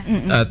 Yeah.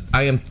 At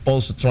I am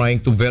also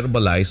trying to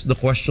verbalize the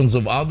questions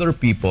of other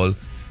people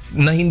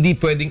na hindi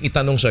pwedeng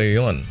itanong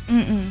sa'yo yun.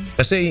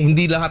 Kasi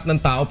hindi lahat ng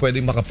tao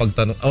pwedeng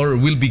makapagtanong or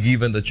will be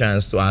given the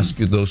chance to ask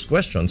you those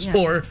questions.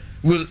 Or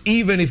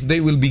even if they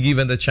will be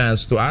given the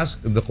chance to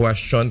ask the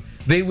question,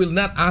 they will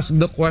not ask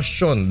the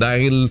question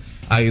dahil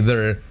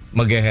either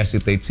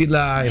mag-hesitate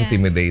sila,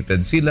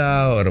 intimidated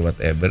sila, or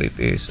whatever it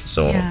is.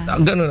 So,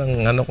 ganun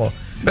ang ko.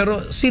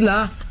 Pero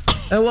sila,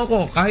 ewan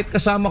ko, kahit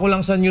kasama ko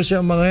lang sa news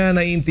yung mga yan,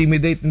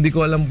 na-intimidate, hindi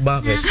ko alam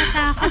bakit.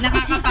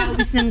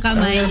 Nakakapawis ng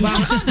kamay.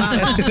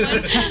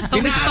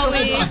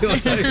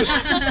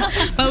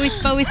 Pawis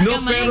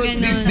kamay,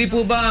 gano'n. Di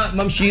po ba,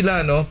 Ma'am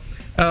Sheila,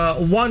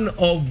 one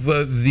of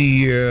the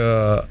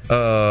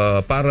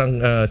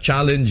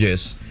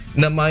challenges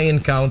na may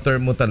encounter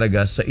mo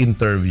talaga sa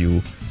interview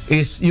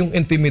is yung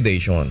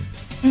intimidation.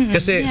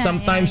 Kasi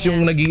sometimes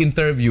yung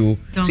nag-i-interview,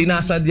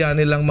 sinasadya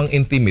nilang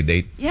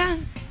mang-intimidate. Yeah.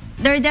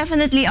 There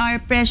definitely are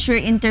pressure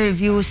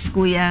interviews,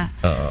 Kuya,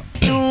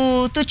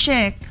 to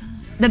check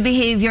the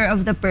behavior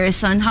of the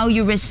person, how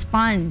you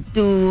respond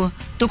to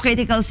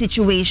critical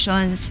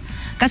situations.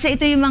 Kasi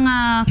ito yung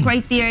mga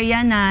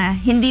criteria na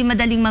hindi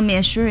madaling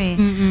ma-measure eh.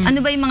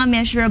 Ano ba yung mga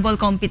measurable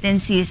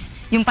competencies?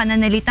 Yung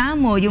pananalita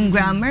mo, yung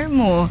grammar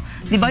mo,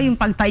 di ba? Yung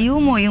pagtayo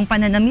mo, yung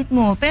pananamit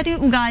mo. Pero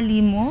yung ugali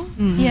mo,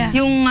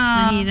 yung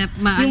mahirap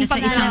yung sa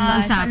isang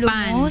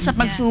usapan. mo, sa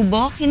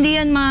pagsubok, hindi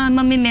yan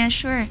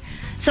ma-measure.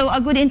 So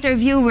a good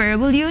interviewer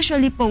will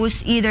usually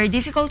pose either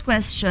difficult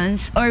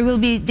questions or will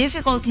be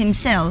difficult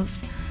himself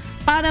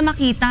para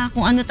makita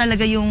kung ano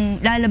talaga yung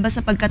lalabas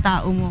sa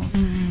pagkatao mo.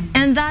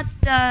 And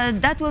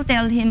that will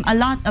tell him a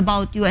lot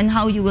about you and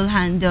how you will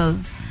handle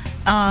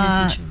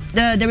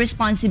the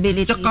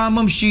responsibilities. Tsaka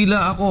Ma'am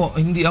Sheila,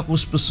 hindi ako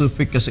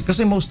specific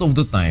kasi most of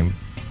the time,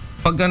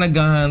 pagka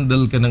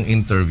nag-handle ka ng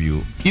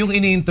interview, yung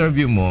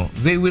ini-interview mo,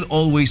 they will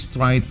always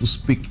try to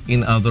speak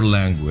in other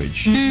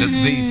language that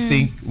they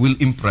think will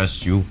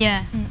impress you.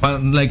 Yeah.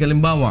 Like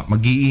halimbawa,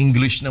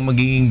 mag-i-English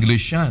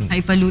yan. Ay,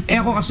 palutin.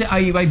 Ako kasi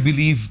I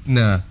believe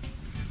na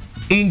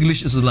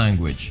English is a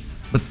language,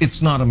 but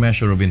it's not a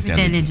measure of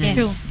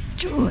intelligence.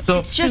 True.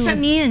 So, It's just a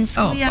means,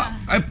 Kuya.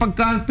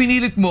 Pagka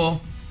pinilit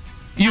mo,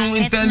 yung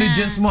Bakit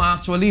intelligence mo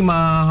actually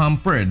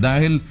ma-hamper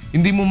dahil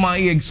hindi mo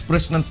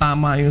mai-express ng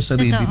tama yung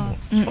sarili mo.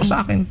 So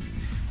sa akin,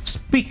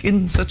 speak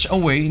in such a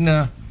way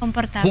na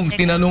kung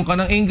tinanong ka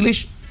ng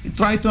English,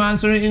 try to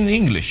answer in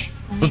English.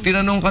 Kung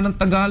tinanong ka ng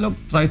Tagalog,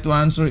 try to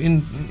answer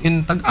in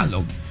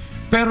Tagalog.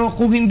 Pero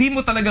kung hindi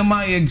mo talaga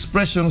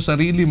mai-express yung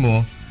sarili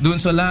mo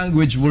doon sa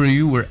language where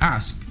you were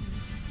asked,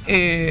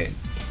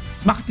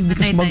 bakit hindi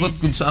ka sumagot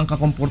kung saan ka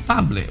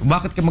komportable?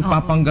 Bakit ka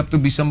magpapanggap to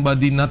be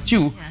somebody not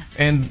you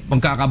and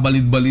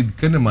magkakabalid-balid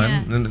ka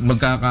naman,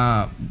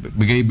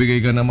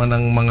 magkakabigay-bigay ka naman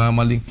ng mga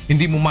maling,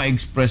 hindi mo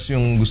ma-express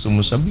yung gusto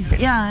mo sabihin.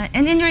 Yeah,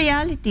 and in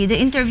reality,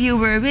 the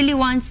interviewer really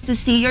wants to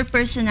see your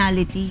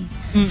personality.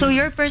 So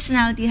your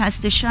personality has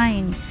to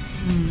shine.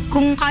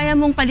 Kung kaya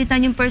mong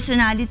palitan yung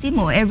personality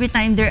mo, every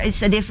time there is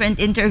a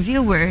different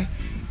interviewer,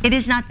 it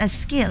is not a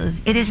skill,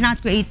 it is not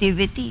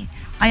creativity.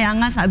 Kaya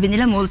nga sabi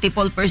nila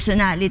multiple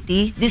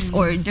personality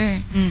disorder.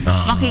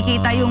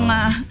 Makikita yung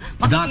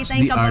That's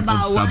the art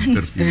of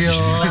subterfuge.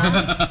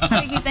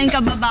 Makikita yung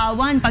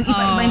kababawan pag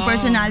iba-iba yung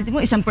personality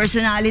mo, isang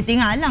personality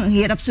nga lang,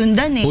 hirap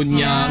sundan eh.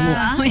 Punya mo.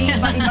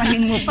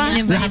 Iba-ibahin mo pa.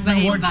 Lahat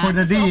ng word for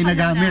the day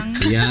nagamit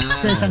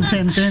sa isang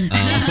sentence.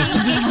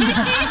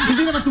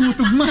 Hindi naman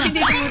tumutugma. Hindi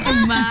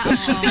tumutugma.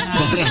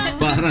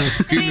 Parang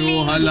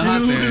kinuha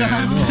lahat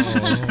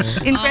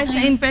Impress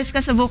na impress ka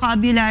sa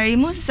vocabulary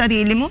mo, sa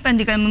sarili mo, pero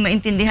hindi ka naman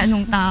maintindihan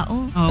ng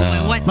tao.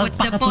 What's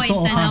the point?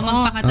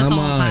 Magpakatotoo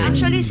ka.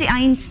 Actually, si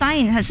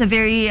Einstein has a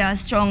very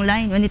strong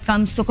line when it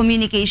comes to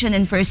communication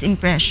and first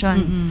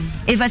impression.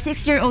 If a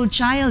 6-year-old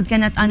child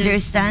cannot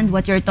understand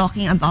what you're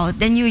talking about,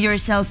 then you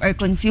yourself are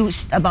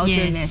confused about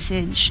your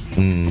message.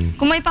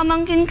 Kung may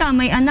pamangkin ka,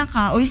 may anak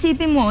ka, o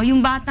isipin mo, yung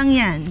batang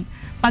yan,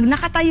 pag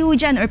nakatayo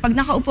dyan or pag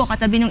nakaupo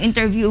katabi ng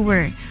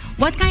interviewer,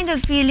 what kind of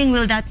feeling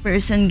will that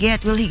person get?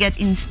 Will he get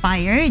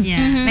inspired?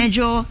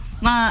 Medyo,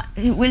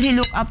 will he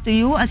look up to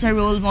you as a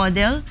role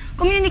model?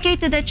 Communicate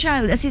to the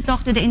child as you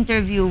talk to the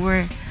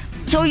interviewer.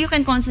 So you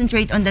can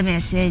concentrate on the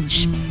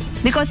message.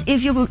 Because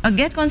if you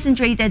get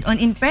concentrated on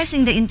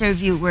impressing the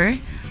interviewer,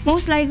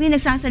 most likely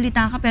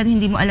nagsasalita ka pero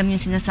hindi mo alam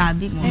yung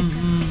sinasabi mo.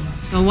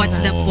 So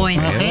what's the point?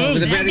 Okay.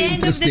 At the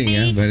end of the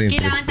day,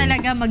 kailangan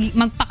talaga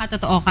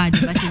magpakatotoo ka,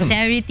 diba?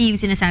 Sincerity,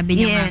 yung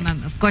sinasabi niya,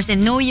 ma'am. Of course,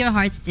 and know your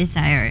heart's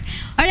desire.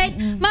 Alright,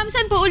 ma'am,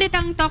 saan po ulit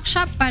ang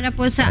TalkShop para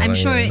po sa, I'm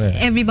sure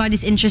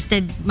everybody's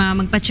interested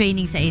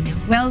magpa-training sa inyo?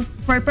 Well,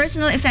 for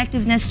personal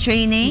effectiveness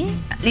training,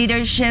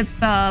 leadership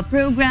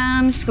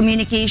programs,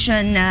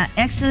 communication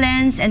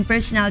excellence, and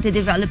personality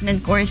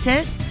development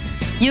courses,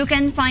 you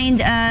can find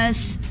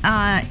us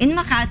in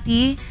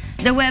Makati.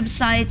 The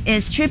website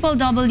is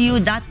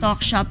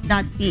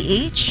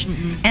www.talkshop.ph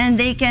and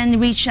they can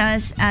reach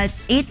us at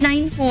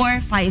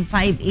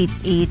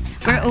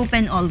 894-5588. We're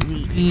open all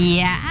week.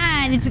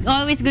 Yeah, and it's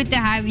always good to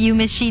have you,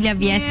 Miss Sheila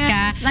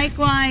Viesca. Yes,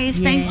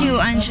 likewise. Thank you,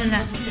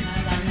 Angela.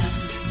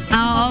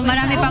 Oo,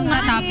 marami pang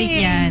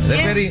topic yan.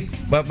 Very,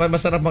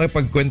 masarap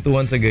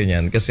makipagkwentuhan sa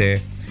ganyan kasi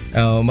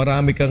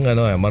marami kang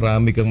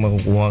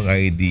makukuhang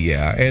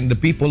idea and the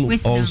people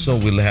also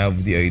will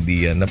have the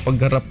idea na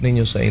pagharap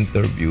ninyo sa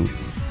interview.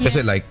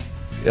 Kasi like,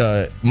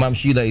 Ma'am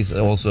Sheila is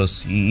also a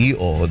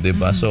CEO,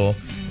 diba? So,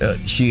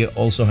 she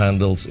also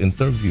handles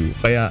interview.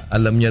 Kaya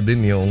alam niya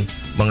din yung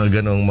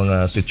mga ganong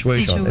mga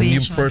situation. And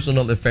yung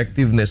personal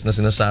effectiveness na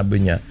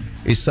sinasabi niya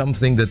is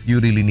something that you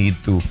really need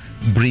to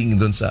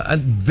bring dun sa... And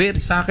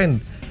sa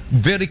akin,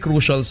 very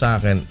crucial sa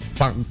akin,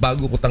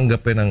 bago ko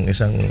tanggapin ang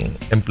isang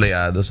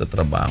empleyado sa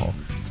trabaho,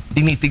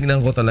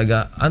 tinitingnan ko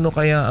talaga, ano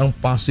kaya ang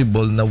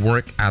possible na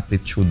work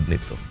attitude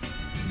nito?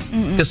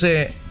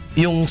 Kasi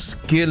yung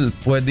skill,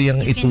 pwede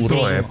yung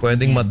ituro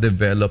pwedeng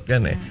ma-develop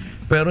yan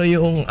Pero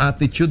yung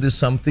attitude is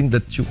something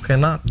that you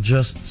cannot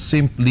just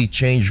simply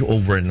change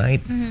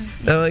overnight.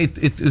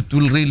 It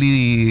will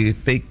really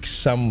take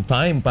some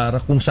time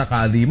para kung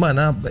sakali man.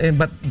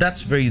 But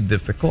that's very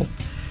difficult.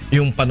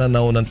 Yung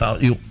pananaw ng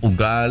tao, yung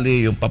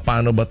ugali, yung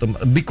paano ba ito.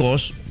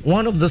 Because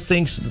one of the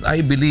things that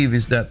I believe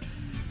is that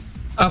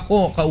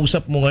ako,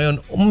 kausap mo ngayon,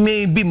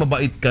 maybe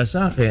mabait ka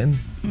sa akin,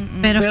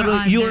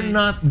 pero you're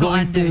not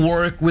going to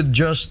work with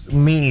just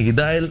me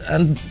dahil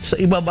sa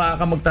iba ba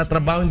ka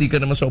magtatrabaho, hindi ka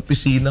naman sa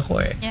opisina ko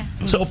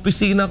Sa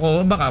opisina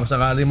ko, baka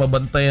sakali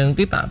mabantayan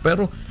kita,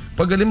 pero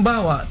pag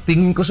halimbawa,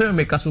 tingin ko sa'yo,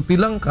 may kasuti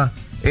lang ka,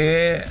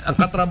 ang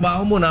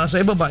katrabaho mo nasa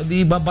ibaba,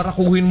 di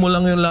babarakuhin mo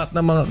lang yung lahat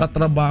ng mga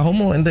katrabaho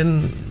mo and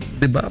then,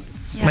 di ba?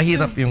 Yeah.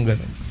 Mahirap yung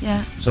ganun.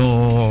 Yeah. So,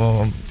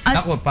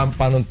 ako,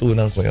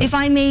 panuntunan ko yun. If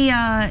I may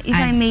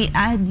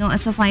add, no,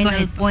 as a final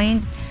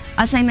point,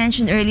 as I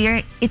mentioned earlier,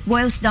 it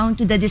boils down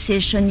to the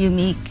decision you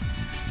make.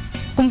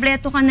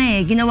 Kumpleto ka na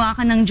ginawa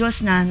ka ng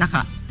Diyos na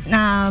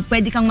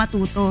pwede kang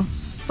matuto.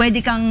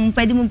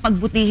 Pwede mong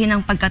pagbutihin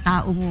ang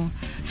pagkatao mo.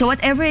 So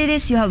whatever it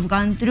is you have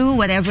gone through,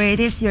 whatever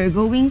it is you're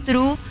going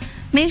through,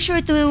 make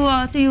sure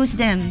to use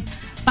them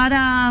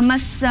para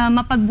mas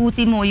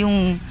mapagbuti mo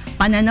yung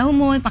pananaw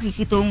mo, yung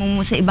pakikitungo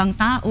mo sa ibang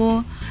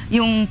tao,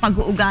 yung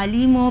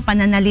pag-uugali mo,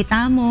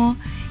 pananalita mo.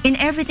 In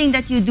everything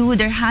that you do,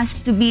 there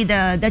has to be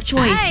the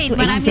choice to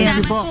maraming excel.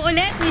 salamat po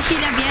ulit ni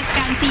Sheila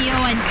Viesca, CEO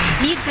and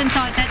Lead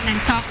Consultant ng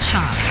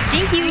TalkShop.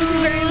 Thank you. Thank you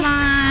very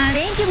much.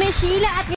 Thank you, Miss Sheila. At